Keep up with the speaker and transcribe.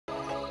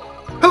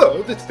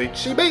Hello, this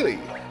is HC Bailey,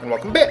 and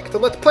welcome back to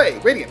Let's Play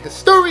Radiant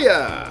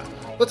Historia!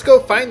 Let's go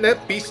find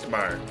that beast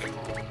mark.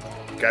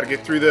 Gotta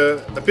get through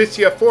the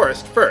Abyssia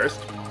Forest first.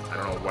 I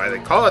don't know why they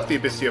call it the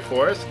Abyssia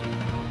Forest.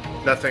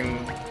 Nothing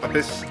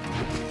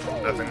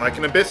like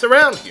an abyss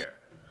around here.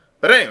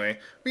 But anyway,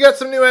 we got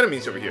some new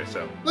enemies over here,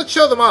 so let's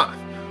show them off.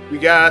 We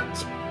got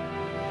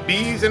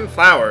bees and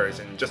flowers,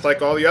 and just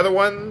like all the other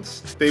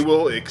ones, they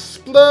will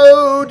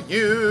explode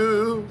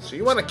you. So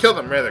you want to kill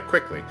them rather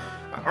quickly.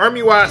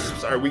 Army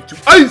wasps are weak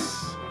to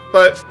ice,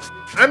 but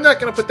I'm not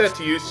going to put that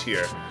to use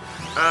here.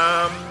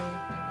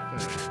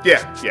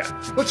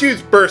 Yeah. Let's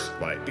use burst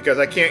light, because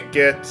I can't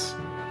get...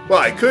 Well,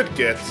 I could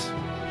get...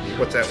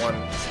 What's that one?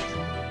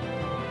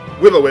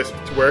 Will-o-wisp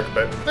to work,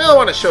 but I don't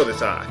want to show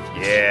this off.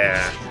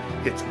 Yeah.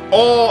 Hits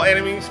all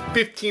enemies,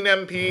 15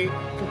 MP.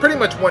 Can pretty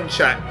much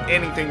one-shot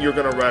anything you're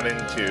going to run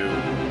into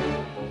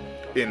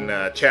in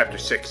Chapter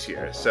 6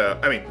 here. So,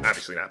 I mean,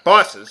 obviously not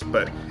bosses,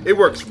 but it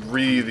works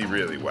really,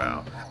 really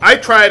well. I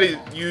try to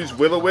use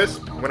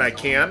Will-o-wisp when I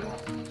can.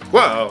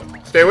 Whoa,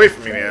 stay away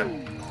from me,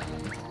 man.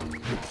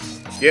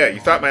 Yeah, you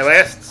thought my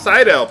last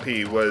side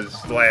LP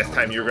was the last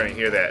time you were going to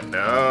hear that.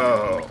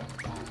 No.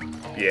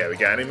 Yeah, we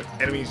got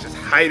enemies just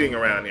hiding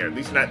around here, at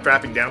least not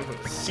dropping down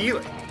from the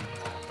ceiling.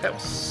 That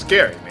was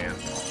scary, man.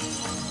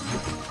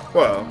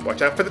 Whoa,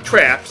 watch out for the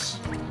traps.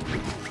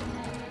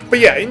 But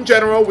yeah, in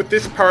general, with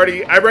this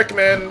party, I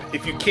recommend,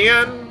 if you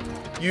can,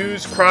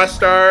 use Cross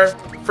Star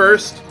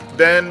first,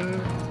 then,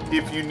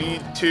 if you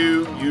need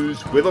to,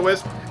 use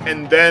Will-o-wisp,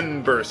 and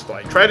then Burst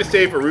Light. Try to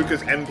save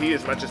Aruka's MP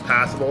as much as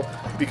possible,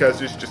 because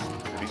there's just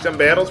some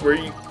battles where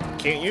you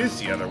can't use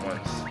the other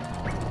ones.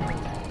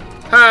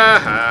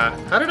 Ha!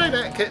 How did I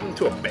not get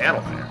into a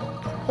battle there?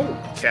 Holy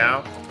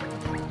cow.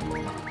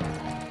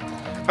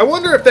 I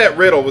wonder if that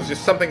riddle was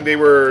just something they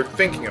were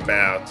thinking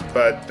about,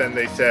 but then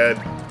they said,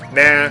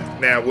 nah,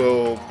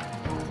 we'll...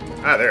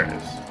 Ah, there it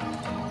is.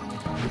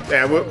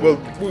 Yeah,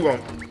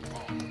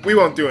 we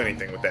won't do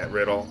anything with that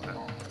riddle.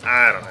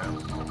 I don't know.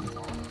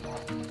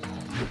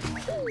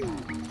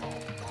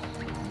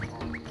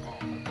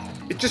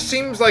 It just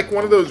seems like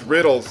one of those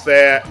riddles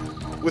that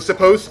was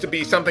supposed to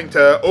be something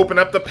to open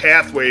up the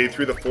pathway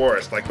through the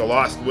forest, like the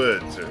Lost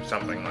Woods or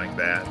something like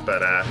that.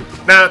 But,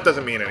 nah, it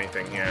doesn't mean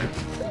anything here.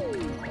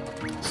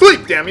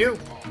 Sleep, damn you!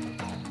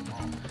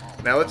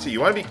 Now, let's see.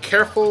 You want to be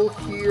careful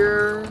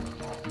here.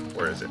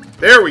 Where is it?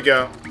 There we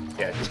go.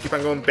 Yeah, just keep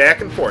on going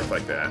back and forth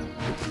like that.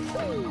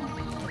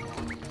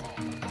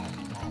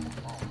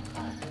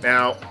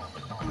 Now,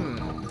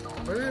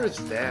 where is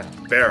that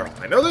barrel?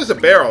 I know there's a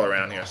barrel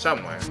around here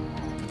somewhere.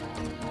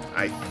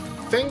 I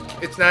think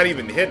it's not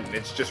even hidden.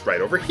 It's just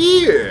right over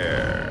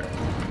here.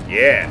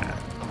 Yeah.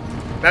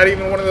 Not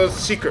even one of those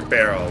secret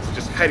barrels,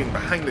 just hiding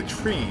behind the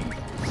trees.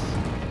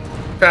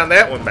 Found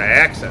that one by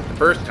accident the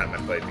first time I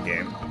played the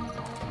game.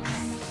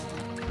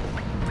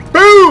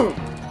 Boom!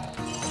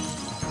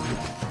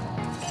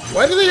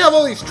 Why do they have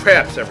all these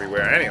traps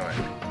everywhere anyway?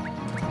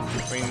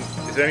 I mean,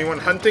 is anyone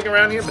hunting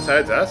around here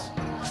besides us?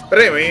 But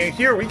anyway,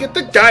 here we get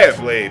the Gaia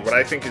Blade, what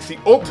I think is the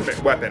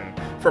ultimate weapon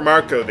for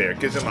Marco there.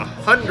 Gives him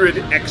 100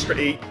 extra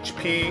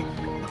HP,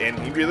 and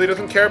he really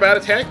doesn't care about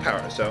attack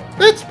power, so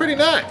that's pretty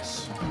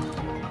nice.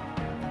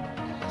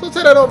 So let's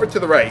head on over to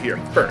the right here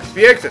first.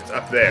 The exit's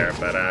up there,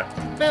 but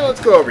now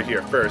let's go over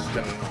here first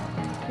and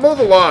mow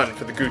the lawn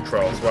for the goo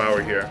trolls while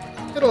we're here.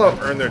 It'll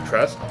help earn their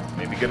trust.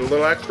 Maybe get a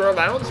little extra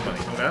allowance money,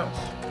 who knows?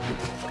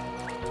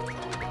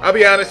 I'll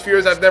be honest,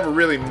 viewers, I've never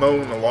really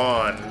mown the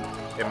lawn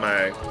in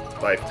my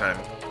lifetime.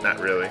 Not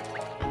really.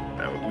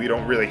 No, we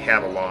don't really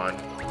have a lawn.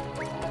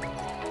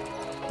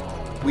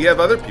 We have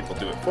other people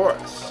do it for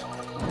us.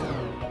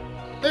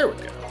 There we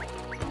go.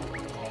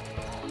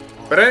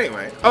 But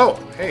anyway, oh,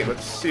 hey,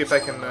 let's see if I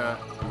can,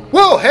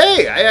 Whoa,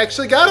 hey, I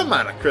actually got a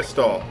mana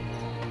crystal.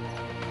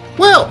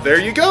 Well, there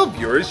you go,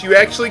 viewers, you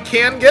actually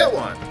can get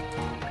one.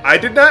 I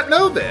did not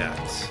know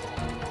that.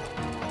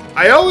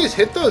 I always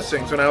hit those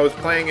things when I was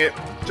playing it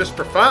just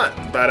for fun,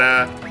 but,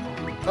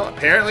 well,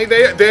 apparently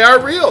they are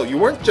real. You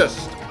weren't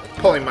just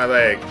pulling my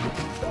leg,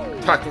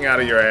 talking out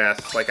of your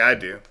ass like I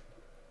do.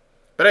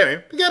 But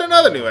anyway, we got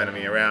another new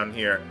enemy around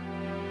here.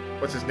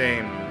 What's his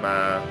name?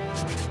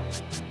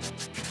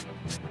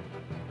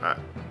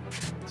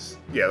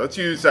 Yeah, let's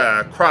use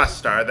Cross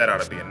Star. That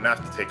ought to be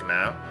enough to take him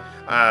out.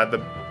 The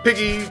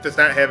piggy does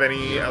not have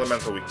any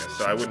elemental weakness,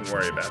 so I wouldn't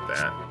worry about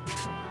that.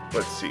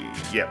 Let's see.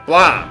 Yeah,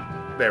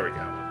 Blob. There we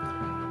go.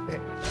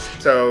 Okay.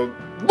 So,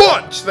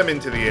 launch them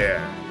into the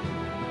air.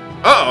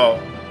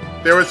 Uh-oh.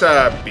 There was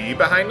a bee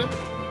behind him?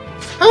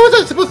 How was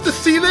I supposed to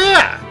see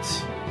that?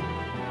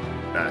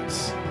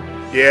 Nuts.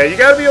 Yeah, you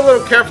gotta be a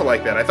little careful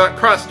like that. I thought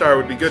Cross Star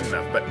would be good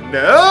enough, but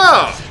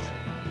no!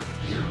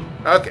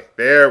 Okay,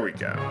 there we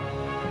go.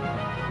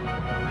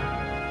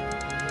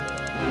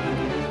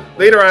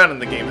 Later on in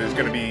the game, there's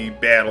going to be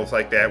battles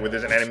like that where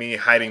there's an enemy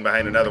hiding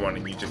behind another one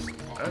and you just,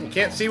 well, you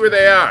can't see where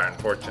they are,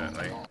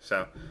 unfortunately.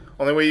 So,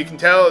 only way you can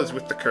tell is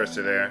with the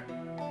cursor there.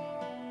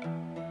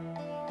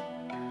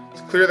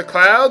 Let's clear the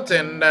clouds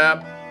and,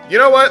 you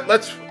know what?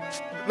 Let's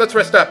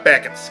rest up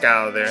back at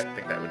Scala there. I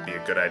think that would be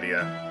a good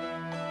idea.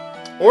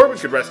 Or we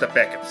could rest up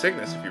back at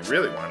Cygnus if you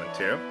really wanted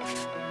to.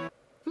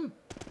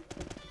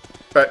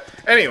 But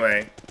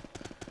anyway,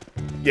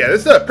 yeah,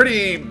 this is a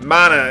pretty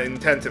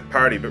mana-intensive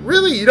party, but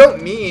really you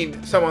don't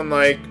need someone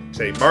like,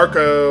 say,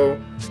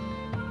 Marco.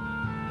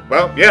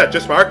 Well, yeah,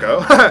 just Marco.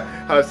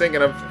 I was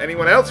thinking of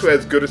anyone else who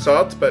has good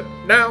assaults, but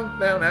no,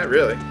 not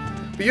really.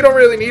 But you don't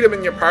really need them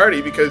in your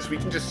party because we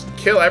can just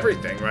kill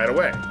everything right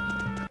away.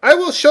 I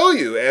will show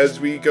you as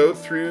we go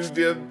through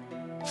the...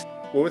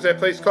 What was that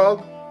place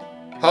called?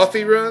 Holff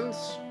Ruins?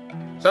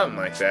 Something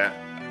like that.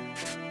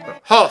 Oh,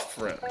 Holff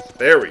Ruins.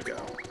 There we go.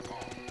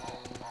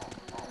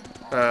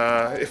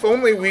 If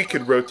only we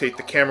could rotate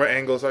the camera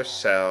angles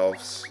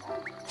ourselves.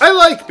 I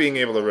like being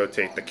able to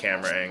rotate the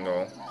camera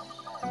angle.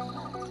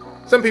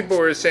 Some people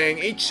were saying,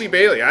 H.C.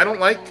 Bailey, I don't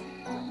like...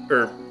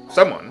 Or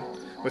someone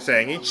was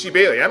saying, H.C.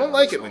 Bailey, I don't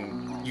like it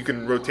when you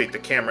can rotate the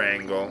camera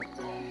angle.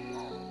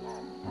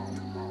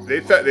 They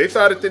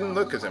thought it didn't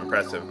look as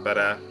impressive, but,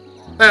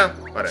 well,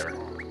 whatever.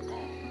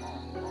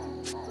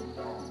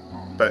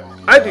 But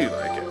I do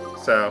like it,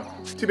 so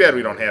too bad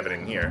we don't have it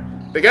in here.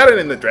 They got it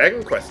in the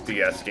Dragon Quest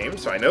DS game,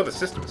 so I know the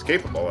system is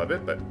capable of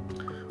it, but...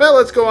 Well,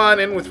 let's go on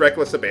in with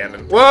Reckless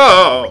Abandon.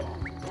 Whoa!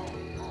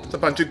 There's a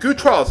bunch of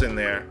Gootrolls in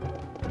there.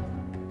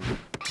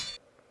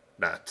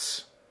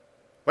 Nuts.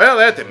 Well,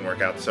 that didn't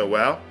work out so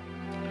well.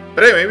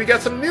 But anyway, we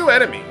got some new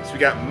enemies. We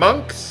got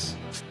Monks.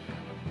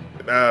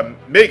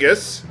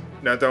 Magus.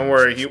 No, don't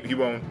worry, he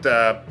won't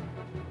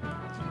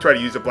try to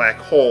use a black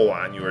hole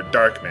on you or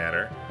dark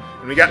matter.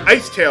 And we got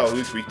Icetail,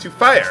 who's weak to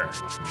fire.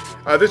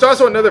 There's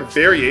also another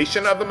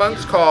variation of the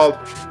monks called...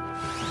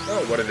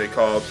 Oh, what are they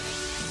called?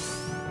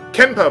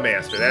 Kenpo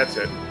Master, that's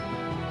it.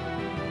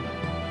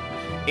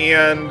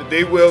 And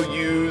they will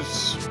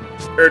use...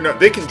 Or no,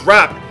 they can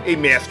drop a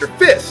Master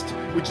Fist,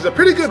 which is a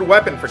pretty good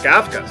weapon for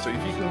Gavka. So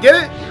if you can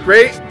get it,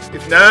 great.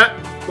 If not,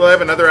 we'll have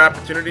another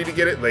opportunity to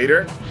get it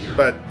later.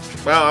 But,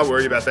 well, I'll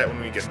worry about that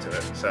when we get to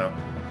it. So...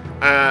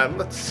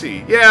 let's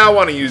see. Yeah, I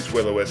want to use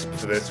Will-O-Wisp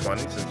for this one,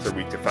 since they're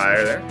weak to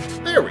fire there.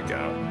 There we go.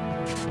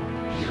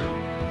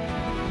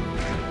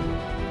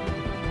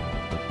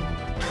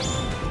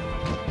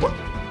 What?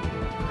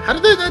 How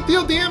did that not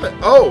deal damage?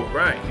 Oh,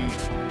 right.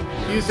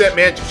 He used that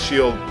magic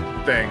shield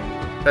thing.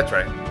 That's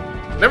right.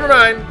 Never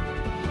mind.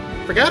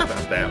 Forgot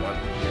about that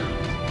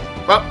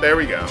one. Well, there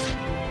we go.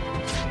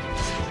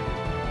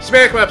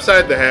 Smack him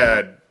upside the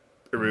head,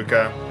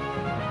 Iruka.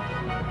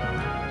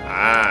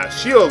 Ah,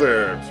 shield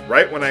herbs,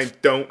 right when I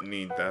don't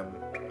need them.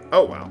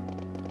 Oh, well.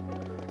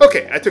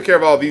 Okay, I took care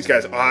of all these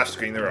guys off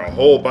screen. There are a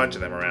whole bunch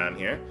of them around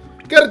here.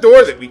 Got a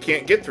door that we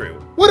can't get through.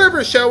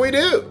 Whatever shall we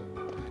do?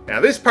 Now,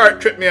 this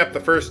part tripped me up the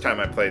first time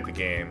I played the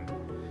game.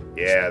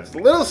 Yeah, there's a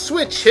little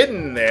switch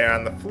hidden there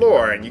on the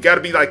floor, and you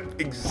gotta be, like,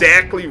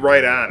 exactly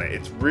right on it.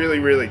 It's really,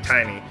 really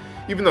tiny,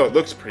 even though it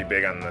looks pretty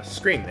big on the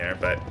screen there.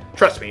 But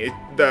trust me,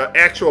 the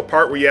actual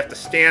part where you have to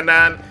stand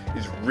on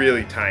is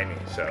really tiny,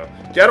 so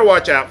you gotta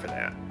watch out for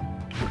that.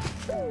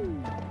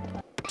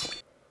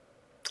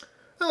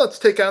 Now let's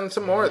take on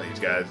some more of these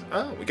guys.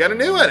 Oh, we got a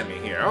new enemy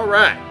here. All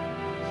right.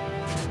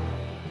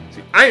 It's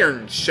the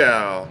Iron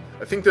Shell.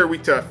 I think they're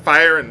weak to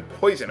fire and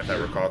poison, if I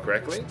recall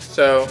correctly.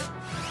 So,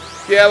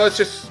 yeah, let's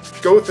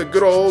just go with the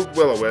good old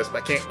Will-O-Wisp. I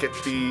can't get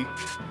the,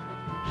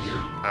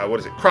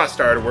 Cross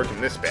Star to work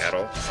in this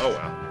battle. Oh,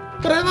 well.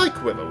 But I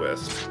like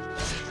Will-O-Wisp.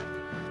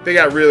 They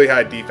got really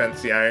high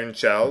defense, the Iron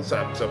Shells,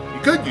 so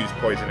you could use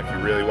poison if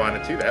you really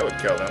wanted to. That would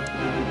kill them.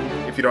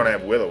 If you don't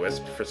have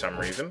Will-O-Wisp for some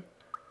reason.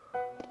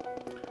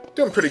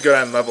 Doing pretty good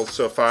on levels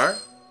so far.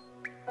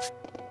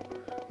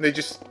 They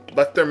just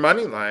left their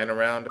money lying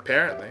around,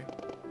 apparently.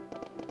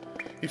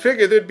 You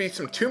figure there'd be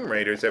some Tomb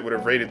Raiders that would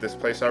have raided this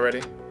place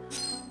already.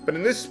 But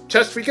in this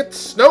chest we get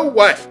Snow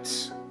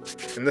White.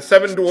 And the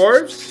 7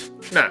 Dwarves?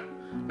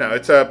 No,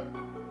 it's a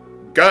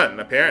gun,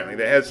 apparently,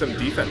 that has some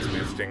defense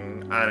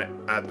boosting on it,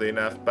 oddly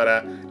enough.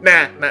 But,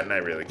 nothing I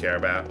really care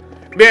about.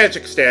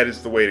 Magic stat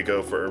is the way to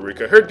go for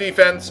Iruka. Her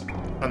defense,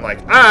 unlike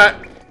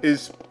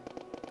is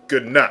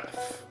good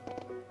enough.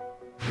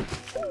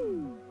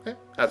 Okay,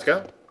 let's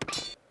go.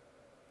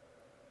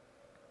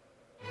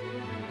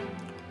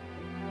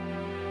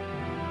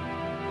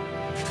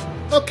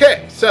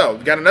 Okay, so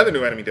we got another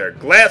new enemy there,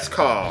 Glass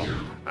Call.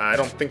 I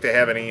don't think they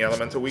have any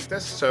elemental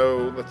weakness,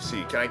 so let's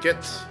see. Can I get...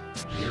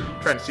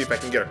 I'm trying to see if I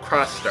can get a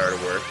Cross Star to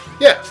work.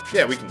 Yeah,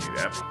 we can do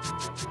that.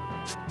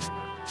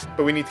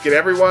 But we need to get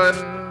everyone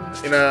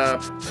in a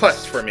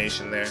plus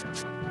formation there.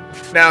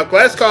 Now,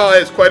 Glass Call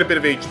has quite a bit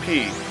of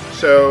HP,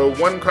 so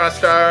one Cross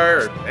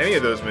Star, or any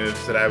of those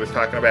moves that I was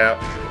talking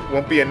about,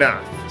 won't be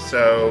enough.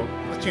 So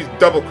let's use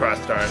double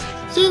Cross Stars.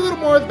 See a little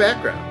more of the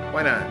background.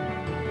 Why not?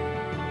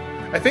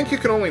 I think you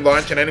can only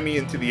launch an enemy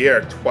into the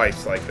air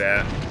twice like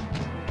that.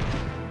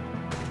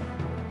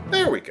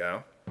 There we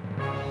go.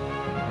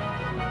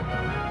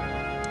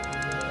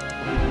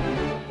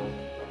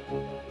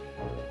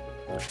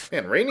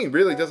 Man, Rainy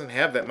really doesn't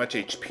have that much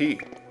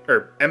HP.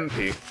 Or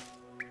MP.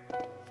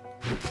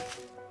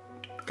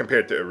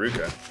 Compared to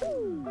Iruka.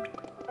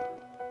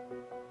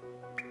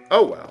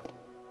 Oh well.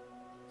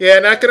 Yeah,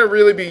 not going to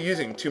really be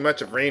using too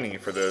much of Rainy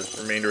for the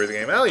remainder of the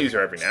game. I'll use her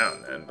every now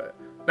and then, but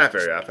not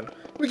very often.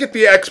 We get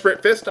the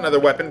Expert Fist, another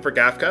weapon for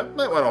Gafka.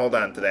 Might want to hold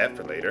on to that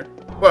for later.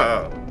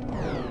 Whoa.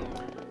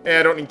 Yeah,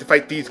 I don't need to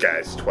fight these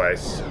guys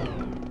twice.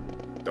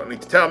 Don't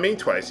need to tell me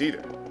twice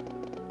either.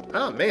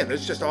 Oh man,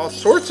 there's just all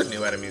sorts of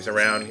new enemies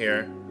around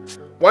here.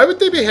 Why would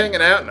they be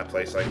hanging out in a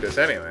place like this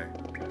anyway?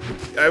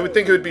 I would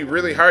think it would be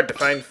really hard to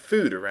find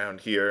food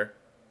around here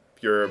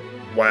if you're a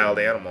wild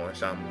animal or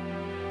something.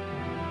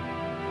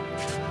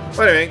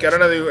 Well, anyway, got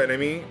another new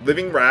enemy,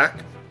 Living Rock.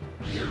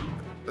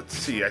 Let's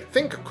see, I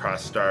think a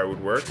Cross Star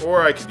would work,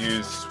 or I could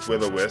use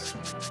Will-O-Wisp.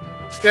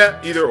 Yeah,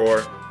 either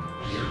or.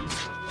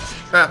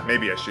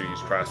 Maybe I should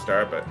use Cross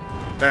Star, but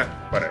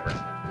whatever.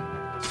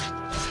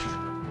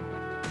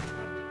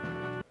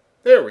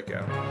 There we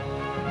go.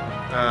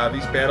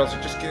 These battles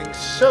are just getting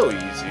so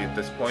easy at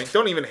this point.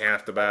 Don't even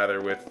have to bother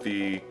with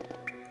the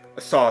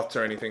assaults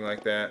or anything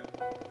like that.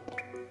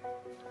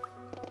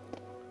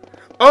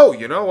 Oh,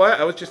 you know what?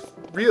 I was just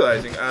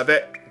realizing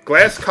that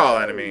Glass Call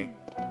enemy.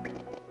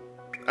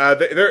 What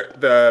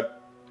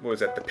was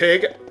that? The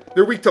pig.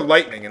 They're weak to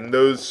lightning, and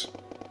those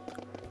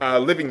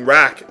Living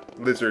Rock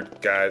lizard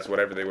guys,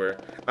 whatever they were,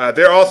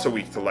 they're also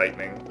weak to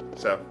lightning.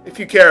 So if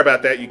you care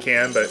about that, you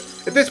can. But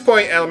at this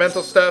point,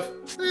 elemental stuff,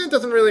 it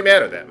doesn't really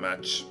matter that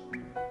much.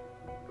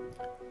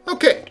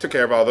 Okay, took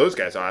care of all those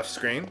guys off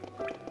screen.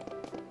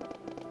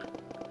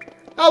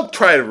 I'll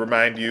try to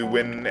remind you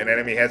when an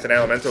enemy has an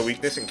elemental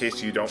weakness in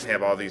case you don't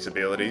have all these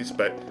abilities,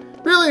 but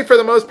really, for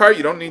the most part,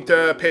 you don't need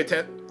to pay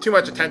too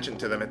much attention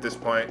to them at this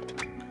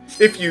point.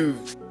 If you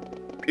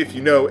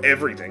know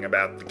everything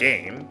about the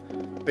game,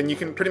 then you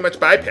can pretty much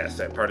bypass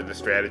that part of the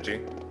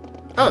strategy.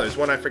 Oh, there's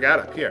one I forgot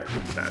up here.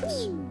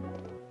 Nuts.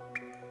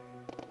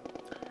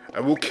 I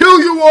will kill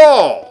you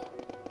all!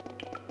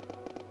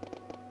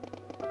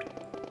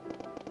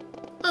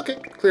 Okay,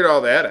 cleared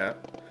all that out.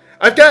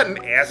 I've got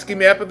an ASCII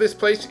map of this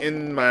place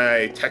in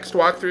my text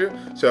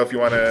walkthrough, so if you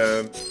want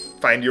to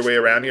find your way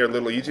around here a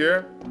little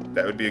easier,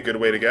 that would be a good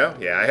way to go.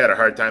 Yeah, I had a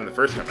hard time the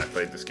first time I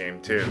played this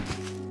game, too.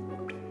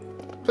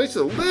 The place is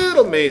a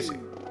little mazy.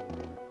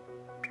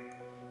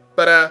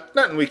 But,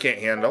 nothing we can't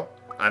handle.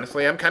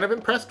 Honestly, I'm kind of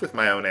impressed with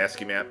my own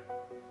ASCII map.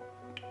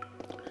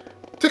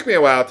 Took me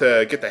a while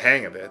to get the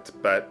hang of it,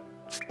 but...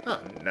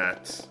 Oh,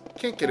 nuts.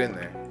 Can't get in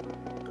there.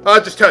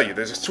 I'll just tell you,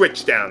 there's a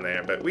switch down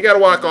there, but we gotta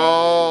walk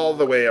all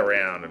the way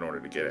around in order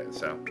to get it,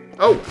 so...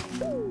 Oh,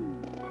 well.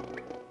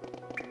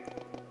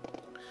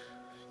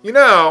 You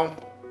know,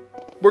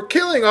 we're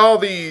killing all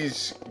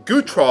these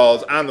goo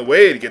trolls on the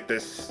way to get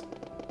this...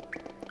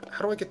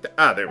 How do I get the...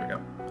 Ah, there we go.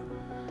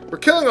 We're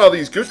killing all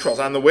these goo trolls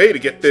on the way to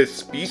get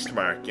this beast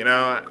mark, you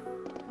know?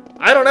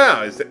 I don't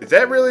know. Is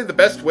that really the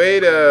best way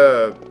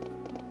to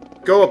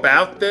go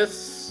about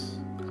this?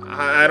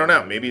 I don't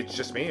know. Maybe it's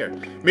just me, or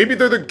maybe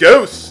they're the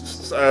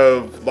ghosts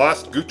of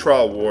lost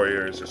Gutrol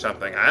warriors or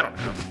something. I don't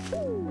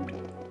know.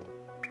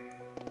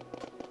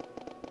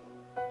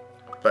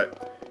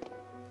 But,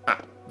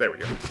 there we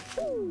go.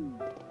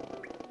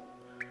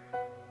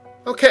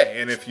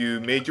 Okay, and if you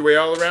made your way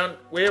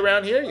way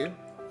around here, you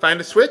find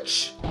a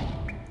switch,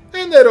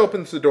 and that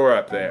opens the door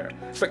up there.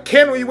 But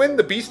can we win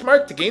the beast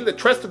mark to gain the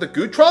trust of the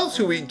Gutrolls,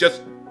 who we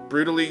just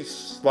brutally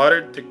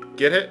slaughtered to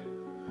get it?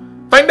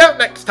 Find out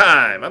next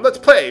time on Let's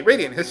Play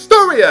Radiant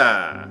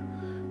Historia!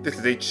 This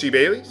is H.C.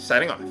 Bailey,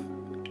 signing off.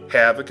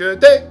 Have a good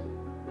day!